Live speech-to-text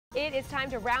It is time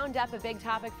to round up a big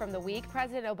topic from the week.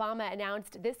 President Obama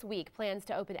announced this week plans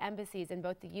to open embassies in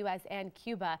both the U.S. and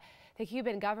Cuba. The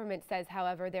Cuban government says,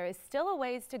 however, there is still a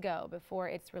ways to go before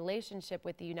its relationship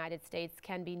with the United States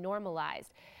can be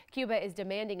normalized. Cuba is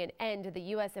demanding an end to the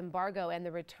U.S. embargo and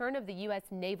the return of the U.S.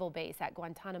 naval base at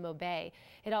Guantanamo Bay.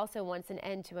 It also wants an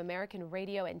end to American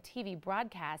radio and TV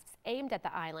broadcasts aimed at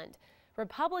the island.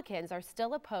 Republicans are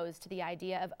still opposed to the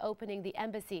idea of opening the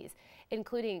embassies,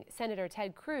 including Senator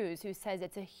Ted Cruz, who says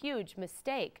it's a huge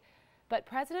mistake. But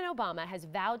President Obama has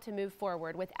vowed to move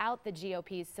forward without the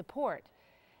GOP's support.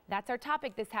 That's our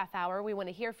topic this half hour. We want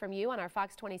to hear from you on our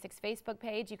Fox 26 Facebook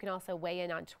page. You can also weigh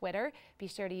in on Twitter. Be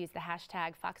sure to use the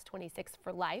hashtag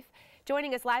Fox26forlife.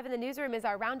 Joining us live in the newsroom is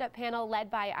our Roundup panel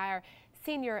led by our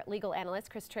senior legal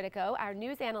analyst, Chris Tritico, our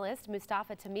news analyst,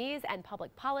 Mustafa Tamiz, and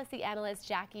public policy analyst,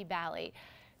 Jackie Bally.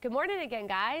 Good morning again,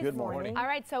 guys. Good morning. All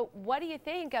right, so what do you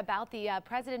think about the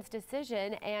president's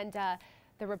decision and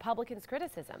the Republicans'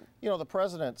 criticism? You know, the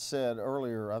president said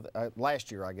earlier,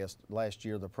 last year,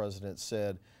 the president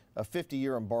said a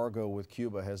 50-year embargo with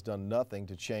Cuba has done nothing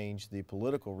to change the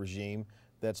political regime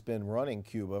that's been running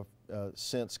Cuba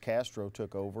since Castro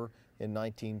took over in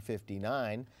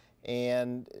 1959.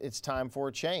 And it's time for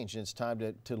a change. It's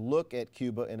time to look at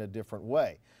Cuba in a different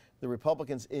way. The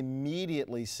Republicans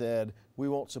immediately said, we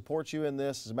won't support you in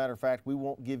this. As a matter of fact, we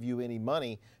won't give you any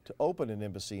money to open an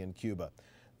embassy in Cuba.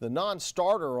 The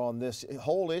non-starter on this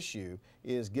whole issue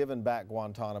is giving back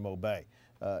Guantanamo Bay.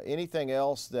 Anything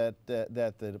else that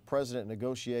the president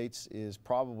negotiates is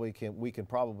we can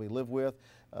probably live with.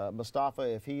 Mustafa,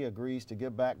 if he agrees to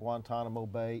give back Guantanamo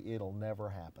Bay, it'll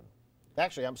never happen.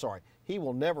 Actually, I'm sorry. He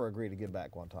will never agree to give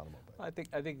back Guantanamo Bay.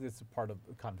 I think this is part of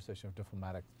the conversation of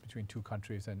diplomatic between two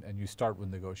countries, and you start with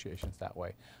negotiations that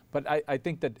way. But I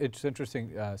think that it's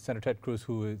interesting, Senator Ted Cruz,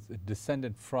 who is a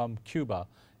descendant from Cuba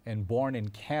and born in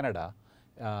Canada,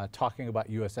 talking about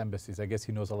U.S. embassies. I guess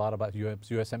he knows a lot about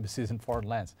U.S. embassies in foreign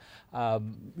lands.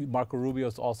 Marco Rubio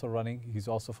is also running. He's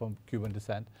also from Cuban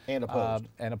descent. And opposed.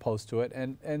 And opposed to it.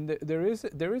 And there is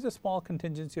a small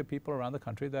contingency of people around the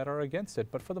country that are against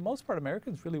it. But for the most part,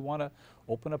 Americans really want to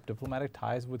open up diplomatic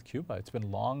ties with Cuba. It's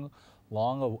been long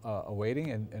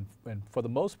awaiting, and for the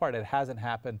most part, it hasn't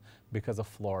happened because of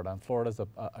Florida. And Florida's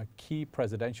a key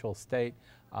presidential state,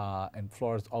 and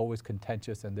Florida's always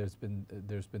contentious. And there's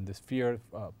been this fear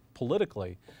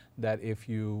politically that if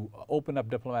you open up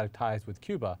diplomatic ties with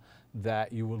Cuba,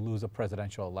 that you will lose a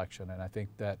presidential election. And I think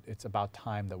that it's about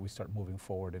time that we start moving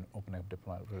forward and opening up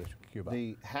diplomatic relations with Cuba.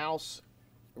 The House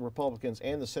Republicans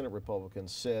and the Senate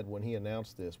Republicans said when he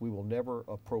announced this, we will never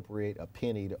appropriate a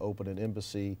penny to open an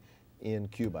embassy in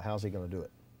Cuba. How's he going to do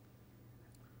it?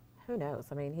 Who knows?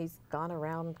 I mean, he's gone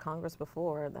around Congress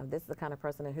before. This is the kind of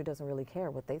president who doesn't really care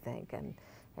what they think, and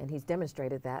he's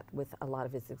demonstrated that with a lot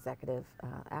of his executive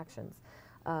actions.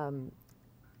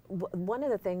 One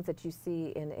of the things that you see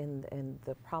in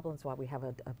the problems why we have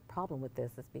a problem with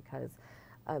this is because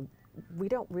we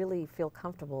don't really feel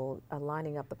comfortable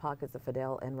lining up the pockets of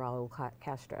Fidel and Raul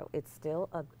Castro. It's still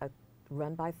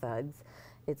run by thugs.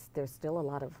 There's still a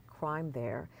lot of crime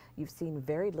there. You've seen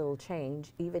very little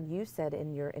change. Even you said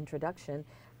in your introduction,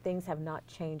 things have not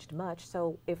changed much.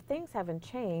 So if things haven't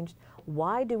changed,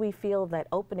 why do we feel that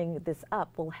opening this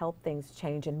up will help things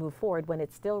change and move forward when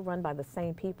it's still run by the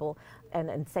same people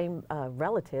and same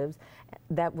relatives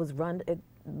that was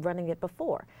running it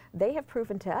before? They have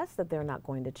proven to us that they're not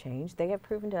going to change. They have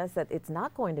proven to us that it's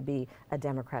not going to be a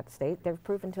Democrat state. They've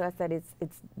proven to us that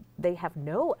they have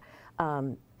no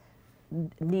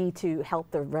need to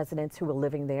help the residents who are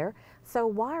living there. So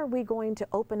why are we going to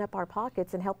open up our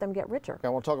pockets and help them get richer? I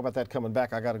want to talk about that coming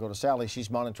back. I got to go to Sally. She's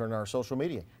monitoring our social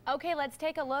media. Okay, let's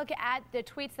take a look at the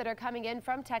tweets that are coming in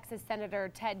from Texas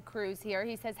Senator Ted Cruz here.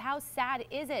 He says, how sad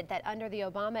is it that under the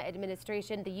Obama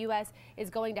administration, the U.S. is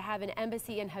going to have an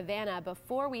embassy in Havana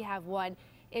before we have one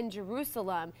in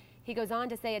Jerusalem? He goes on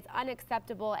to say it's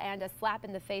unacceptable and a slap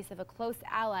in the face of a close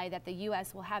ally that the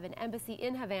U.S. will have an embassy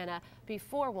in Havana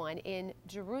before one in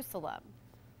Jerusalem.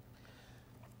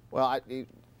 Well,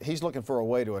 he's looking for a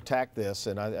way to attack this,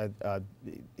 and I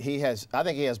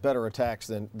think he has better attacks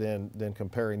than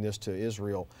comparing this to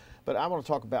Israel. But I want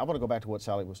to go back to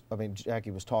what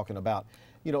Jackie was talking about.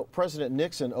 You know, President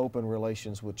Nixon opened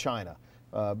relations with China.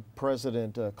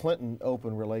 President Clinton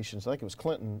opened relations, I think it was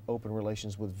Clinton opened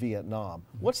relations with Vietnam.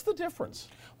 What's the difference?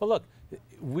 Well, look,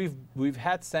 we've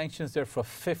had sanctions there for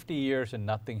 50 years and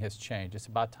nothing has changed. It's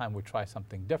about time we try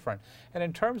something different. And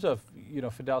in terms of, you know,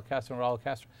 Fidel Castro and Raul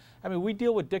Castro, I mean, we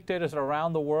deal with dictators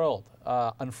around the world.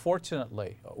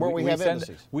 Unfortunately, where we have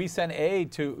embassies. We send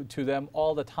aid to them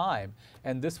all the time,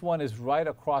 and this one is right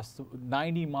across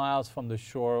 90 miles from the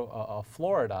shore of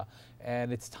Florida.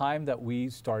 And it's time that we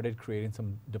started creating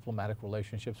some diplomatic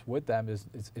relationships with them.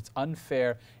 It's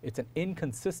unfair. It's an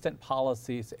inconsistent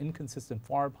policy. It's an inconsistent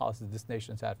foreign policy this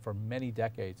nation's had for many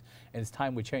decades. And it's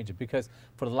time we change it, because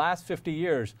for the last 50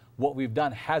 years, what we've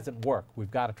done hasn't worked. We've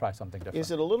got to try something different.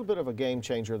 Is it a little bit of a game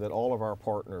changer that all of our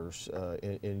partners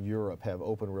in Europe have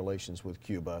open relations with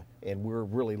Cuba, and we're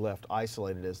really left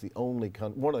isolated as the only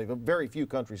one of the very few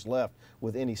countries left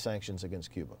with any sanctions against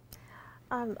Cuba?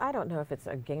 I don't know if it's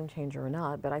a game changer or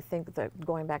not, but I think that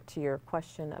going back to your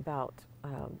question about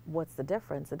what's the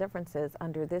difference is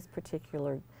under this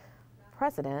particular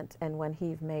president, and when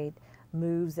he made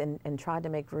moves and tried to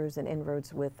make moves and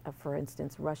inroads with, for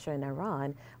instance, Russia and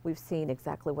Iran, we've seen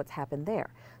exactly what's happened there.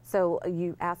 So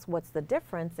you ask what's the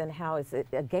difference and how is it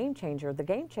a game changer? The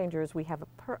game changer is we have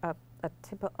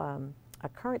a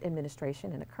current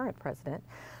administration and a current president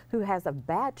who has a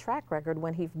bad track record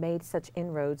when he's made such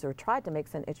inroads or tried to make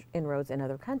some inroads in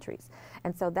other countries.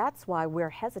 And so that's why we're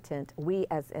hesitant, we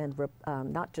as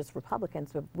not just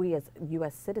Republicans, but we as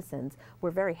US citizens,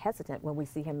 we're very hesitant when we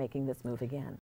see him making this move again.